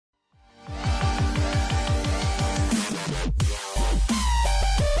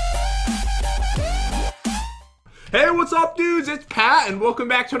Hey, what's up, dudes? It's Pat, and welcome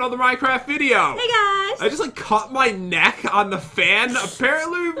back to another Minecraft video. Hey, guys. I just, cut my neck on the fan.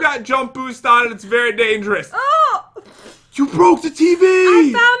 Apparently, we've got jump boost on it. It's very dangerous. Oh! You broke the TV!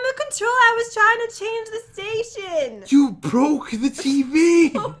 I found the control. I was trying to change the station. You broke the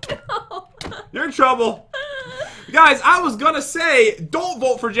TV! Oh, no. You're in trouble. Guys, I was gonna say, don't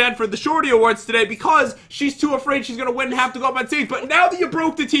vote for Jen for the Shorty Awards today because she's too afraid she's gonna win and have to go up on stage. But now that you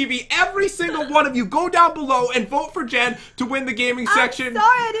broke the TV, every single one of you go down below and vote for Jen to win the gaming section. I'm sorry,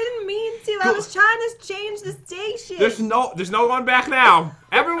 I didn't mean to. I was trying to change the station. There's no going back now.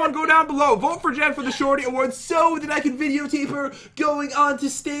 Everyone go down below, vote for Jen for the Shorty Awards so that I can videotape her going onto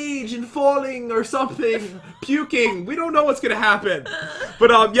stage and falling or something, puking. We don't know what's gonna happen.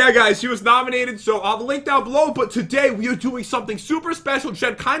 But yeah, guys, she was nominated, so I'll have a link down below. But today we are doing something super special.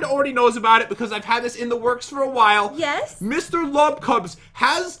 Jen kind of already knows about it because I've had this in the works for a while. Yes. Mr. Lubcubs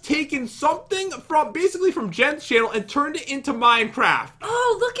has taken something basically from Jen's channel and turned it into Minecraft.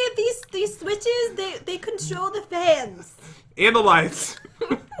 Oh, look at these switches. They control the fans. And the lights.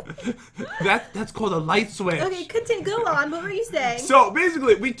 That's called a light switch. Okay, continue. Go on. What were you saying? So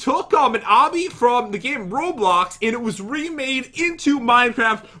basically, we took an obby from the game Roblox, and it was remade into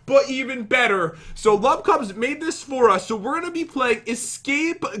Minecraft, but even better. So Lubcubs made this for us. So we're gonna be playing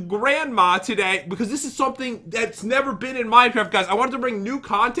Escape Grandma today because this is something that's never been in Minecraft, guys. I wanted to bring new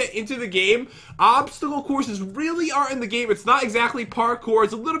content into the game. Obstacle courses really are in the game. It's not exactly parkour.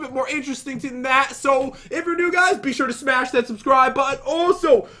 It's a little bit more interesting than that. So if you're new, guys, be sure to smash that subscribe button.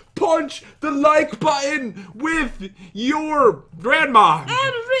 Also, punch the like button with your grandma. And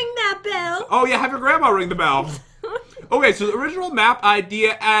ring that bell. Oh yeah, have your grandma ring the bell. Okay, so the original map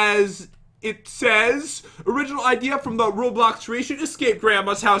idea, as it says, original idea from the Roblox creation, Escape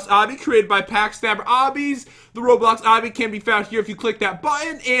Grandma's House Obby, created by Packstabber Obbies. The Roblox Obby can be found here if you click that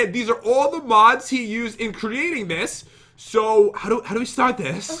button, and these are all the mods he used in creating this. So, how do we start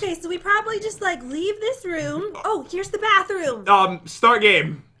this? Okay, so we probably just, leave this room. Oh, here's the bathroom. Start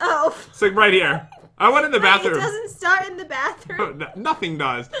game. Oh. It's right here. I went in the bathroom. It doesn't start in the bathroom. No, nothing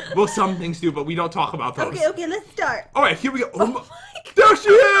does. Well, some things do, but we don't talk about those. Okay, let's start. Alright, here we go. Oh my God. There she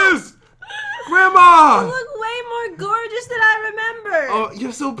is! Grandma! You look way more gorgeous than I remember. Oh,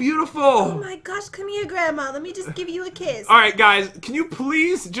 you're so beautiful. Oh my gosh, come here, Grandma. Let me just give you a kiss. Alright, guys, can you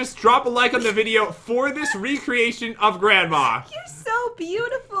please just drop a like on the video for this recreation of Grandma? You're so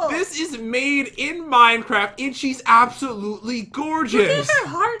beautiful. This is made in Minecraft, and she's absolutely gorgeous. Look at her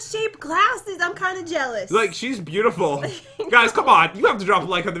heart-shaped glasses. I'm kind of jealous. She's beautiful. Guys, come on. You have to drop a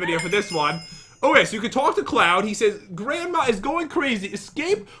like on the video for this one. Okay, so you can talk to Cloud. He says, Grandma is going crazy.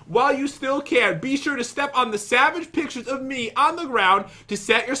 Escape while you still can. Be sure to step on the savage pictures of me on the ground to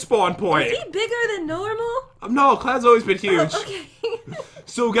set your spawn point. Is he bigger than normal? No, Cloud's always been huge. Oh, okay.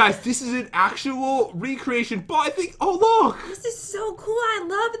 So, guys, this is an actual recreation, but I think, oh, look. This is so cool. I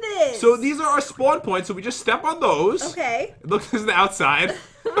love this. So these are our spawn points, so we just step on those. Okay. Look, this is the outside.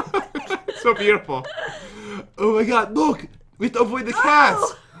 So beautiful. Oh, my God, look. We have to avoid the cats.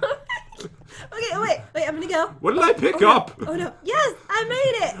 Oh. Okay, wait, I'm gonna go. What did I pick up? Oh no, yes, I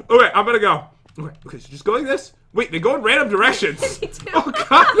made it. Okay, I'm gonna go. Okay, so just going this. Wait, they go in random directions. Me too. Oh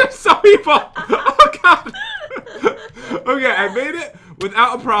God, there's some people. Oh God. Okay, I made it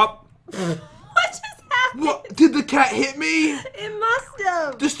without a prop. What just happened? What? Did the cat hit me? It must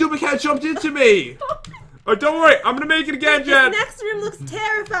have. The stupid cat jumped into me. Oh, don't worry, I'm gonna make it again, Jen. This next room looks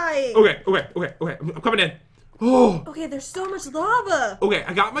terrifying. Okay, I'm coming in. Oh. Okay, there's so much lava. Okay,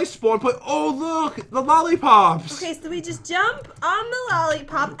 I got my spawn point. Oh, look, the lollipops. Okay, so we just jump on the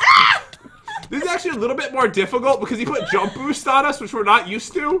lollipop. Ah! This is actually a little bit more difficult because he put jump boost on us, which we're not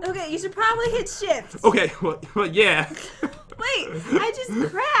used to. Okay, you should probably hit shift. Okay, well yeah. Wait, I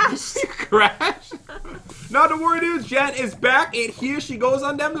just crashed. You crashed? Not to worry, dudes. Jen is back, and here she goes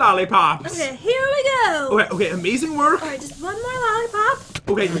on them lollipops. Okay, here we go. Okay, amazing work. All right, just one more lollipop.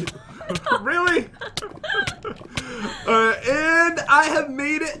 Okay, really? And I have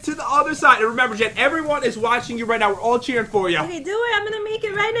made it to the other side. And remember, Jen, everyone is watching you right now. We're all cheering for you. Okay, do it. I'm gonna make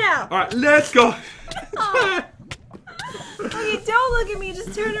it right now. All right, let's go. Okay, don't look at me.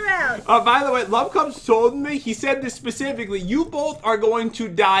 Just turn around. By the way, Lubcubs told me, he said this specifically, you both are going to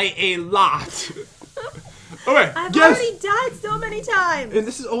die a lot. Okay, I've already died so many times. And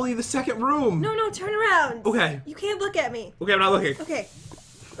this is only the second room. No, turn around. Okay. You can't look at me. Okay, I'm not looking. Okay.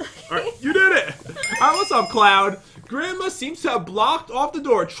 Alright, you did it! Alright, what's up, Cloud? Grandma seems to have blocked off the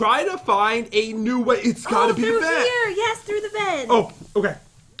door. Try to find a new way. It's gotta be the vent. Through here. Yes, through the vent. Oh, okay.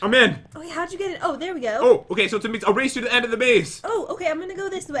 I'm in. Okay, how'd you get in? Oh, there we go. Oh, okay, so it's a race to the end of the maze. Oh, okay, I'm gonna go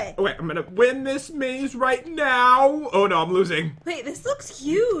this way. Okay, I'm gonna win this maze right now. Oh no, I'm losing. Wait, this looks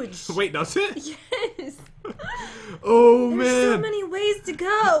huge. Wait, does it? Yes. Oh, man. There's so many ways to go.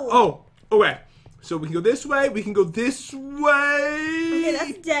 Oh, okay. So we can go this way, we can go this way. Okay, that's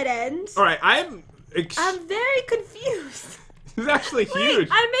a dead end. Alright, I'm very confused. This is actually huge. Wait,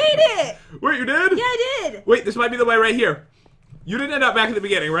 I made it. Wait, you did? Yeah, I did. Wait, this might be the way right here. You didn't end up back at the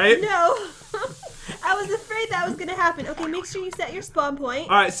beginning, right? No. I was afraid that was gonna happen. Okay, make sure you set your spawn point.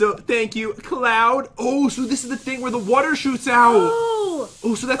 Alright, so thank you, Cloud. Oh, so this is the thing where the water shoots out.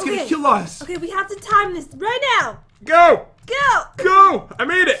 Oh, so that's gonna kill us. Okay, we have to time this right now. Go! Go! Go! I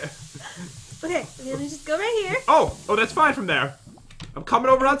made it! Okay, let me just go right here. Oh, that's fine from there. I'm coming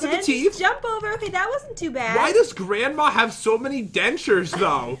over onto the teeth. Jump over. Okay, that wasn't too bad. Why does Grandma have so many dentures,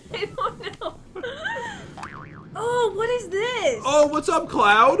 though? I don't know. Oh, what is this? Oh, what's up,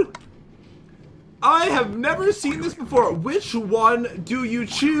 Cloud? I have never seen this before. Which one do you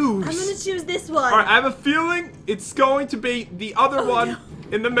choose? I'm gonna choose this one. Alright, I have a feeling it's going to be the other one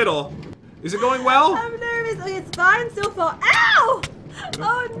in the middle. Is it going well? I'm nervous. Okay, it's fine so far. Ow!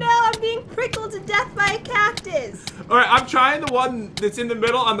 Oh no, I'm being prickled to death by a cactus. Alright, I'm trying the one that's in the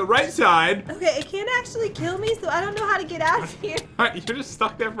middle on the right side. Okay, it can't actually kill me, so I don't know how to get out of here. Alright, you're just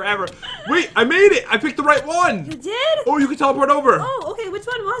stuck there forever. Wait, I made it! I picked the right one! You did? Oh, you can teleport over. Oh, okay, which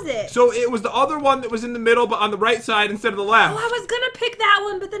one was it? So it was the other one that was in the middle, but on the right side instead of the left. Oh, I was gonna pick that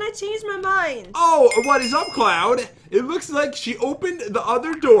one, but then I changed my mind. Oh, what is up, Cloud? It looks like she opened the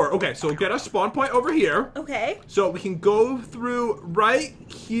other door. Okay, so get a spawn point over here. Okay. So we can go through right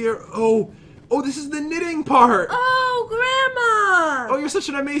here. Oh, this is the knitting part. Oh, Grandma! Oh, you're such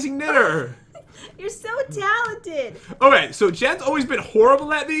an amazing knitter. You're so talented. Okay, so Jen's always been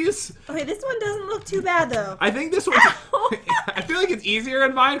horrible at these. Okay, this one doesn't look too bad, though. I think this one's... I feel like it's easier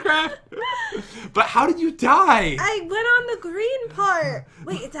in Minecraft. But how did you die? I went on the green part.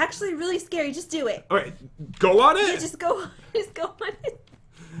 Wait, it's actually really scary. Just do it. Alright, go on it? Yeah, just go on it.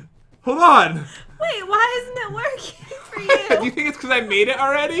 Hold on. Wait, why isn't it working for you? Do you think it's because I made it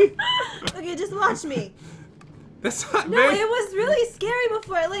already? Okay, just watch me. That's not No, very... it was really scary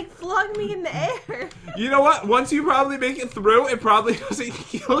before. It like flung me in the air. You know what? Once you probably make it through, it probably doesn't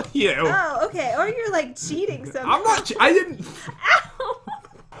kill you. Oh, okay. Or you're like cheating somehow. I'm not... I didn't... Ow!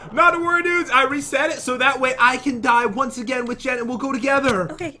 Not a word, dudes. I reset it so that way I can die once again with Jen and we'll go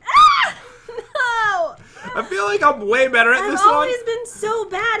together. Okay. Ah! No! I feel like I'm way better at this I've one. always been so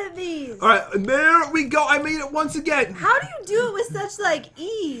bad at these. Alright, there we go. I made it once again. How do you do it with such like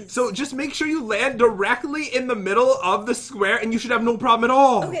ease? So just make sure you land directly in the middle of the square and you should have no problem at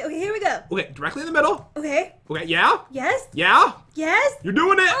all. Okay, here we go. Okay, directly in the middle. Okay. Okay, yeah? Yes? Yeah? Yes? You're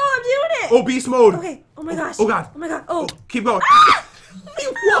doing it. Oh, I'm doing it. Oh, beast mode. Okay. Oh my gosh. Oh god. Oh my god. Oh. Keep going. Ah!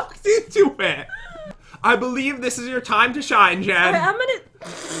 You walked into it. I believe this is your time to shine, Jen. Alright, I'm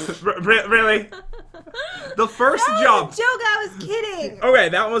gonna... Really? The first that jump. was a joke. I was kidding. Okay,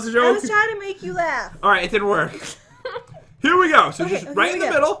 that was a joke. I was trying to make you laugh. Alright, it didn't work. Here we go. So just right in the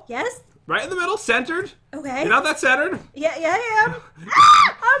middle. Yes? Right in the middle, centered. Okay. You're not that centered. Yeah, I am.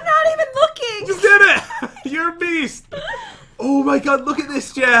 Ah, I'm not even looking. You did it. You're a beast. Oh my god, look at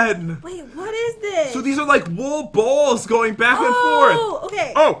this, Jen. Wait, what is this? So these are like wool balls going back and forth. Oh,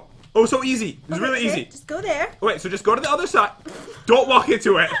 okay. Oh, so easy. It's really easy. Just go there. Wait, so just go to the other side. Don't walk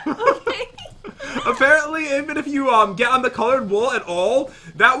into it. Okay. Apparently, even if you get on the colored wool at all,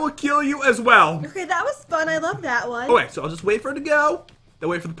 that will kill you as well. Okay, that was fun. I love that one. Okay, so I'll just wait for it to go. Then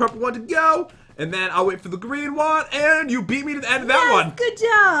wait for the purple one to go. And then I'll wait for the green one. And you beat me to the end of that one. Good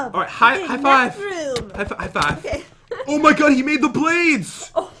job. All right, high five. Next room. High five. Okay. Oh my god, he made the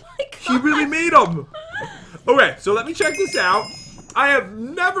blades. Oh my god. He really made them. Okay, so let me check this out. I have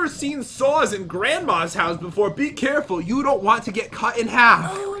never seen saws in Grandma's house before. Be careful. You don't want to get cut in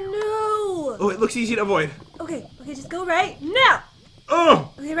half. Oh no. Oh, it looks easy to avoid. Okay, just go right now.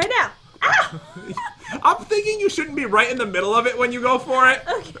 Oh. Okay, right now. Ow. I'm thinking you shouldn't be right in the middle of it when you go for it.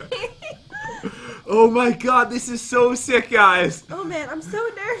 Okay. Oh my god, this is so sick, guys. Oh man, I'm so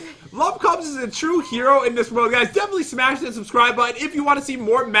nervous. Love Cubs is a true hero in this world, guys. Definitely smash that subscribe button if you want to see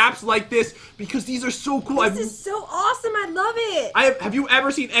more maps like this, because these are so cool. This is so awesome. I love it. Have you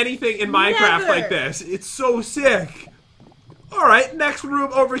ever seen anything in Minecraft Never. like this? It's so sick. Alright, next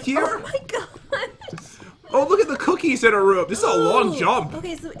room over here. Oh my god. Oh, look at the cookies in a room. This is a long jump.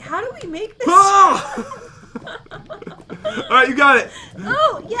 Okay, so how do we make this? Oh! Alright, you got it.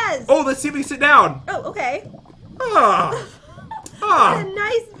 Oh, yes. Oh, let's see if we can sit down. Oh, okay. Ah. What a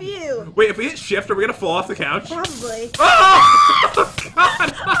nice view. Wait, if we hit shift, are we gonna fall off the couch? Probably. Oh!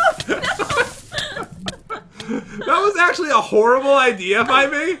 God! Oh, no. That was actually a horrible idea by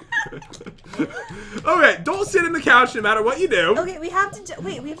me. Okay, don't sit in the couch no matter what you do. Okay, we have to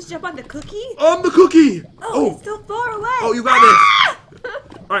wait. We have to jump on the cookie. On the cookie. Oh, it's so far away. Oh, you got this.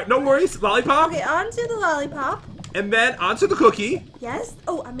 All right, no worries. Lollipop. Okay, onto the lollipop. And then onto the cookie. Yes.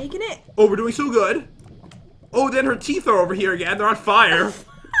 Oh, I'm making it. Oh, we're doing so good. Oh, then her teeth are over here again. They're on fire.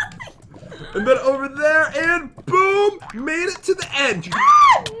 And then over there, and boom! Made it to the end.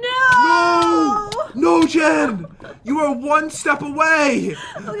 No! No, Jen! You are one step away.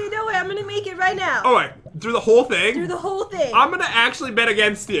 Okay, no way. I'm gonna make it right now. All right, through the whole thing? Through the whole thing. I'm gonna actually bet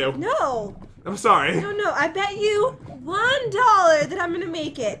against you. No. I'm sorry. No. I bet you $1 that I'm gonna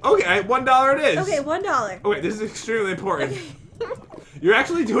make it. Okay, $1 it is. Okay, $1. Okay, this is extremely important. Okay. You're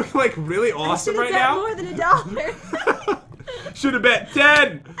actually doing like really awesome right now. More than $1. Should have bet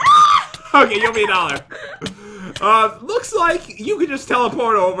 10. Okay, you'll be $1. Looks like you could just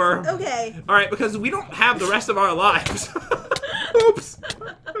teleport over. Okay. All right, because we don't have the rest of our lives. Oops.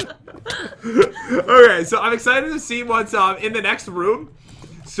 Okay, so I'm excited to see what's in the next room.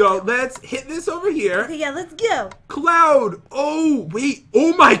 So let's hit this over here. Okay, yeah, let's go. Cloud. Oh, wait.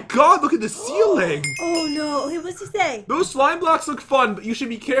 Oh my god, look at the ceiling. Oh no. Okay, what's he say? Those slime blocks look fun, but you should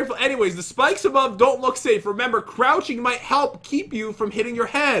be careful anyways. The spikes above don't look safe. Remember, crouching might help keep you from hitting your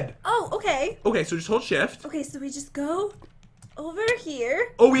head. Oh, okay. Okay, so just hold shift. Okay, so we just go over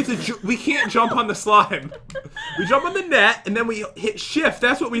here. Oh, we can't jump on the slime. We jump on the net, and then we hit shift.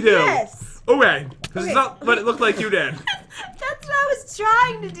 That's what we do. Yes. Okay, because it's not what it looked like you did. That's what I was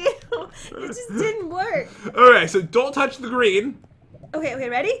trying to do. It just didn't work. Okay, so don't touch the green. Okay,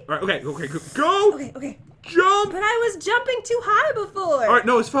 ready? All right, okay, go. Okay. Jump. But I was jumping too high before. All right,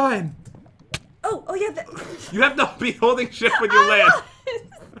 no, it's fine. Oh yeah. You have to be holding shift when you land.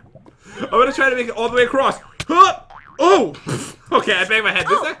 I'm gonna try to make it all the way across. Huh! Oh! Okay, I banged my head.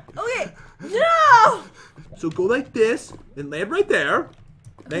 Okay. No! So go like this, and land right there.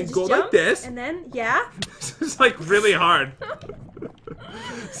 Then go jump, like this. And then, yeah. This is like really hard.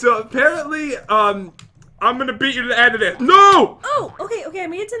 So apparently, I'm gonna beat you to the end of this. No! Oh, okay, I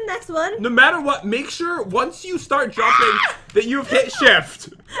made it to the next one. No matter what, make sure once you start jumping that you've hit shift.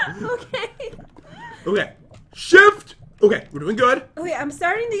 Okay. Okay. Shift! Okay, we're doing good. Okay, I'm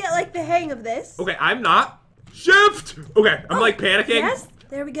starting to get like the hang of this. Okay, I'm not. Shift! Okay, I'm like panicking. Yes,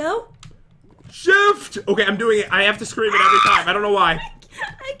 there we go. Shift! Okay, I'm doing it. I have to scream it every time. I don't know why.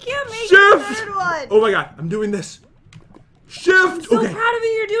 I can't make Shift! the third one. Oh my god, I'm doing this. Shift! I'm so proud of you.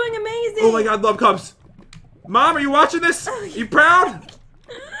 You're doing amazing. Oh my god, love cubs. Mom, are you watching this? You proud?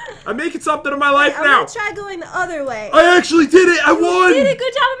 I'm making something of my life I'm now. gonna try going the other way. I actually did it. I won. You did it.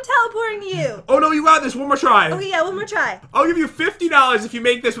 Good job. I'm teleporting to you. Oh no, you got this. One more try. Okay, yeah, one more try. I'll give you $50 if you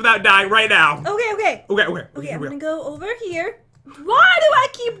make this without dying right now. Okay. Okay, I'm gonna go over here. Why do I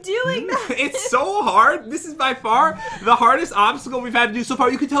keep doing that? It's so hard. This is by far the hardest obstacle we've had to do so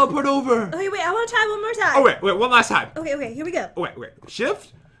far. You can teleport over. Okay, wait, I want to try one more time. Oh, wait, one last time. Okay, here we go. Oh, wait.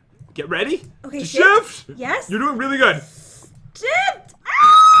 Shift. Get ready. Okay, shift. Yes. You're doing really good. Shift.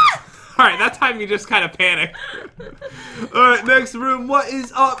 Ah! Alright, that time you just kind of panicked. Alright, next room. What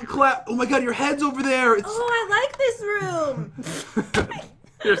is up, Clap? Oh my god, your head's over there. Oh, I like this room.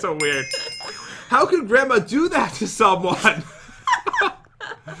 You're so weird. How could Grandma do that to someone?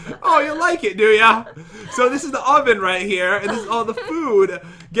 Oh, you like it, do ya? So this is the oven right here, and this is all the food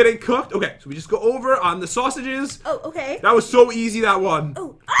getting cooked. Okay, so we just go over on the sausages. Oh, okay. That was so easy, that one.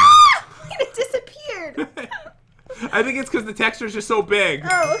 Oh, ah! It disappeared. I think it's because the texture is just so big.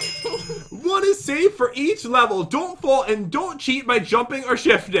 Oh, okay. One is safe for each level. Don't fall and don't cheat by jumping or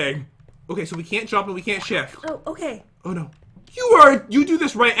shifting. Okay, so we can't jump and we can't shift. Oh, okay. Oh no. You do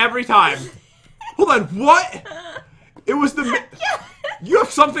this right every time. Hold on, what? It was the... You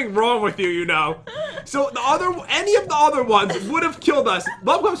have something wrong with you, you know. So any of the other ones would have killed us.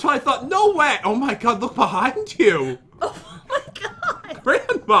 Lovecubs probably thought, no way. Oh my god, look behind you. Oh my god.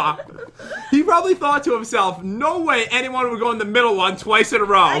 Grandma. He probably thought to himself, no way anyone would go in the middle one twice in a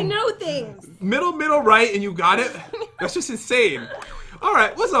row. I know things. Middle, right, and you got it? That's just insane. All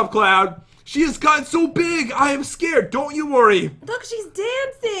right, what's up, Cloud? She has gotten so big, I am scared. Don't you worry. Look, she's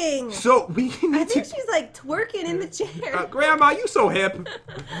dancing. So we need I think she's like twerking in the chair. Grandma, you so hip.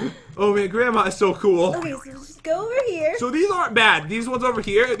 Oh man, Grandma is so cool. Okay, so just go over here. So these aren't bad. These ones over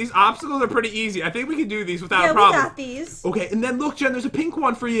here, these obstacles are pretty easy. I think we can do these without a we problem. got these. Okay, and then look, Jen, there's a pink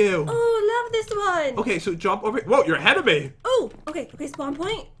one for you. Oh, love this one. Okay, so jump over. Whoa, you're ahead of me. Oh, okay, spawn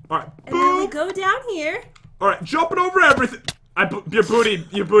point. All right, and then we go down here. All right, jumping over everything.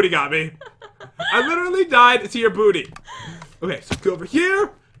 Your booty got me. I literally died to your booty. Okay, so go over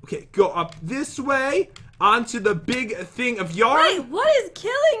here. Okay, go up this way onto the big thing of yarn. Wait, what is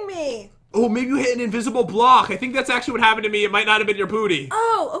killing me? Oh, maybe you hit an invisible block. I think that's actually what happened to me. It might not have been your booty.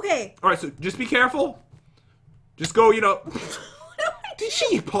 Oh, okay. All right, so just be careful. Just go, you know. Did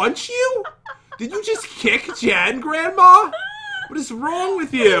she punch you? Did you just kick Jen, Grandma? What is wrong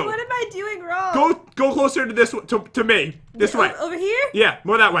with you? What am I doing wrong? Go closer to this to me. This way. Over here? Yeah,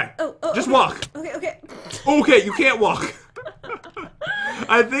 more that way. Oh, just okay. walk. Okay. Okay, you can't walk.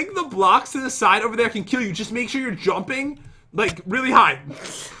 I think the blocks to the side over there can kill you. Just make sure you're jumping like really high.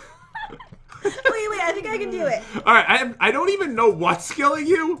 Wait, I think I can do it. All right, I don't even know what's killing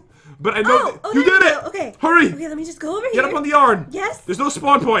you, but I know that you there did we it. go. Okay. Hurry. Okay, let me just go over here. Get up on the yarn. Yes. There's no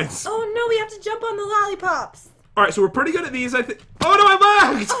spawn points. Oh no, we have to jump on the lollipops. All right, so we're pretty good at these, I think. Oh no, I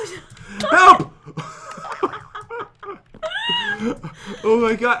lagged. Oh. Help! Oh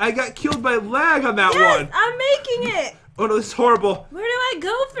my god, I got killed by lag on that Yes, one. I'm making it. Oh no, this is horrible. Where do I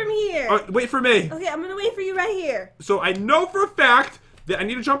go from here? All right, wait for me. Okay, I'm gonna wait for you right here. So I know for a fact that I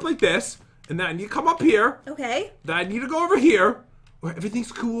need to jump like this, and then I need to come up here. Okay. Then I need to go over here, where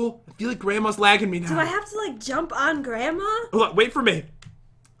everything's cool. I feel like Grandma's lagging me now. Do I have to like jump on Grandma? Hold on, wait for me.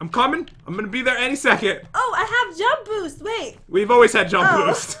 I'm coming. I'm gonna be there any second. Oh, I have jump boost. Wait. We've always had jump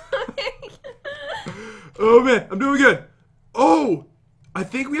boost. Oh man, I'm doing good. Oh, I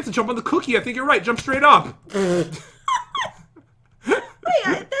think we have to jump on the cookie. I think you're right. Jump straight up.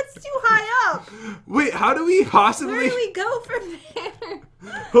 Wait, that's too high up. Wait, how do we possibly... Where do we go from there?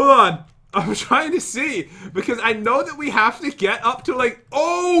 Hold on. I'm trying to see. Because I know that we have to get up to like...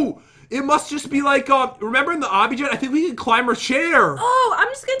 Oh! It must just be like... remember in the Obby jet? I think we can climb her chair. Oh, I'm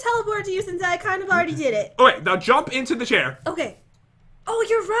just going to teleport to you since I kind of already did it. Oh, wait. Now jump into the chair. Okay. Oh,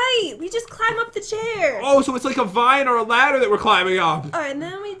 you're right. We just climb up the chair. Oh, so it's like a vine or a ladder that we're climbing up. All right, and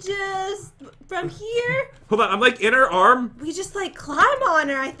then we just... From here... Hold on. I'm like in her arm. We just like climb on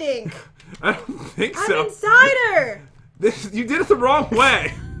her, I think. I don't think so. I'm inside her. You did it the wrong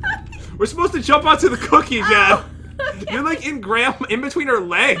way. We're supposed to jump onto the cookie, Jen. Oh, okay. You're like in between her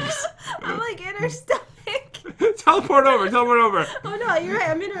legs. I'm like in her stomach. Teleport over. Oh no, you're right.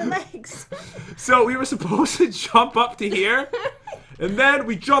 I'm in her legs. So we were supposed to jump up to here, and then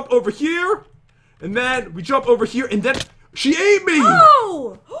we jump over here, and then we jump over here, and then she ate me.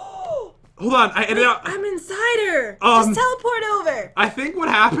 Oh! Hold on, I ended up. I'm inside her. Just teleport over. I think what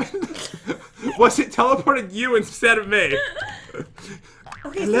happened was it teleported you instead of me.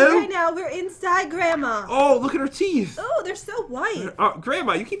 Okay, Hello? so right now we're inside Grandma. Oh, look at her teeth. Oh, they're so white.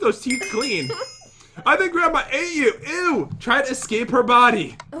 Grandma, you keep those teeth clean. I think Grandma ate you. Ew. Try to escape her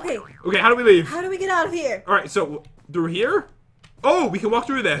body. Okay. Okay, how do we leave? How do we get out of here? All right, so through here? Oh, we can walk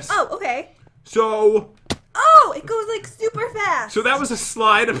through this. Oh, okay. So... Oh, it goes like super fast. So that was a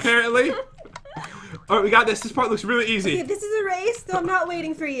slide, apparently. All right, we got this. This part looks really easy. Okay, this is a race, so I'm not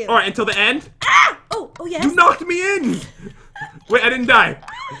waiting for you. All right, until the end. Ah! Oh, yes. You knocked me in. Wait, I didn't die.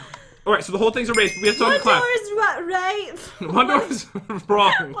 All right, so the whole thing's a race. We have to One climb. door is right. One door is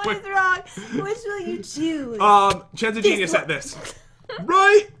wrong. What is wrong? Which will you choose? Chance of genius at this.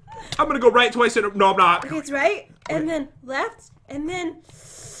 Right. I'm gonna go right twice. No, I'm not. Okay, it's right, and then left, and then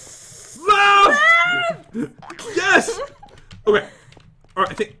Left. Yes. Okay. All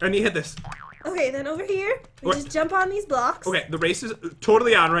right, I think I need to hit this. Okay, then over here, we What? just jump on these blocks. Okay, the race is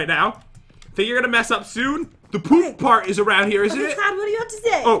totally on right now. Think you're gonna mess up soon? The poop part is around here, isn't Okay, it? Cloud, what do you have to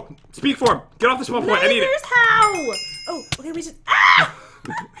say? Oh, speak for him. Get off the spawn point. I need it. Lasers, how? Oh, okay, we just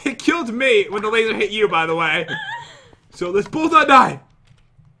It killed me when the laser hit you, by the way. So let's both not die.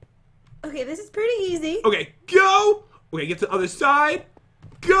 Okay, this is pretty easy. Okay, go. Okay, get to the other side.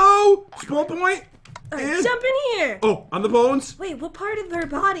 Go. Spawn point. All right, jump in here. Oh, on the bones. Wait, what part of her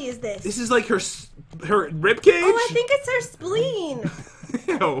body is this? This is like her rib cage. Oh, I think it's her spleen.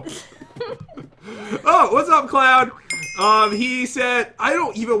 Ew. Oh, what's up, Cloud? He said, I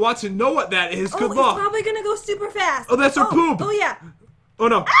don't even want to know what that is. Good It's luck. probably gonna go super fast. Oh, that's her poop. Oh yeah. Oh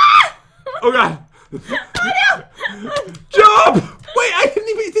no. Ah! Oh god. Oh no! Jump! Wait,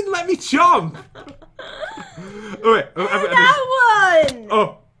 it didn't let me jump. Oh wait. That one.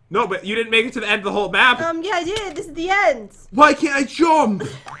 Oh no, but you didn't make it to the end of the whole map. Yeah, I did. This is the end. Why can't I jump?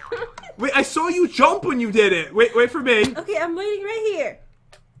 Wait, I saw you jump when you did it. Wait for me. Okay, I'm waiting right here.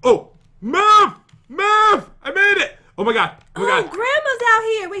 Oh, move! I made it. Oh my god. Oh my god. Grandma's out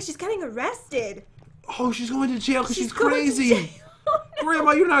here. Wait, she's getting arrested. Oh, she's going to jail because she's going to crazy. jail. Oh, no.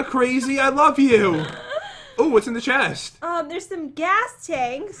 Grandma, you're not crazy. I love you. Oh, what's in the chest? There's some gas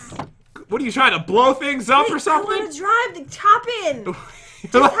tanks. What are you trying to blow things up or something? I want to drive the top in.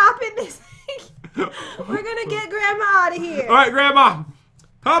 Just hop in this thing. We're gonna get Grandma out of here. All right, Grandma,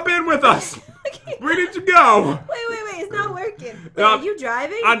 hop in with us. Okay. We need to go. Wait, it's not working. Wait, are you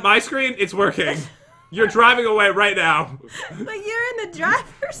driving? On my screen, it's working. You're driving away right now. But you're in the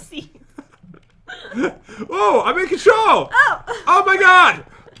driver's seat. Oh, I'm in control. Oh my god.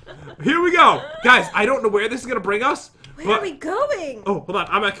 Here we go. Guys, I don't know where this is going to bring us. Where are we going? Oh, hold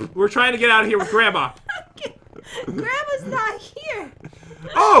on. We're trying to get out of here with Grandma. Grandma's not here.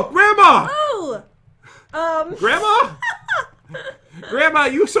 Oh, Grandma. Oh. Grandma? Grandma,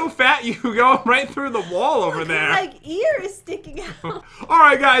 you so fat you go right through the wall over there. Like ear is sticking out.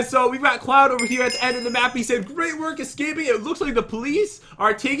 Alright guys, so we've got Cloud over here at the end of the map. He said, great work escaping. It looks like the police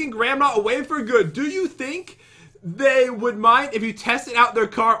are taking Grandma away for good. Do you think they would mind if you tested out their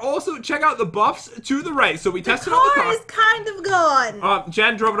car? Also, check out the buffs to the right. So we tested out the car. The car is kind of gone.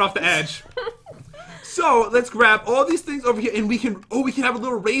 Jen drove it off the edge. So let's grab all these things over here, and we can have a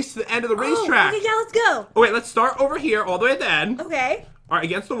little race to the end of the racetrack. Okay, yeah, let's go. Oh wait, let's start over here, all the way at the end. Okay. All right,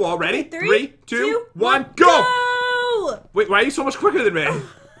 against the wall. Ready? Okay, 3, 2, 1, go! Wait, why are you so much quicker than me?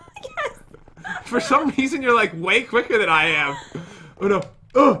 Yes. For some reason, you're like way quicker than I am. Oh no.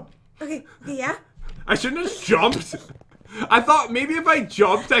 Oh. Okay, yeah. I shouldn't have jumped. I thought maybe if I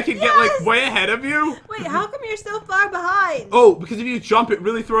jumped, I could get like way ahead of you. Wait, how come you're so far behind? Oh, because if you jump, it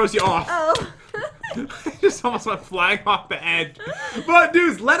really throws you off. Oh. I just almost went flying off the edge. But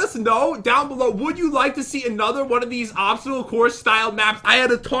dudes, let us know down below, would you like to see another one of these obstacle course style maps? I had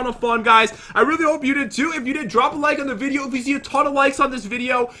a ton of fun, guys. I really hope you did too. If you did, drop a like on the video. If we see a ton of likes on this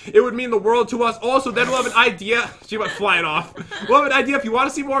video, it would mean the world to us. Also, then we'll have an idea. She went flying off. We'll have an idea if you want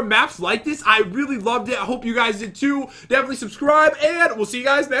to see more maps like this. I really loved it. I hope you guys did too. Definitely subscribe, and we'll see you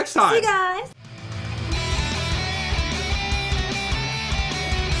guys next time. See you guys.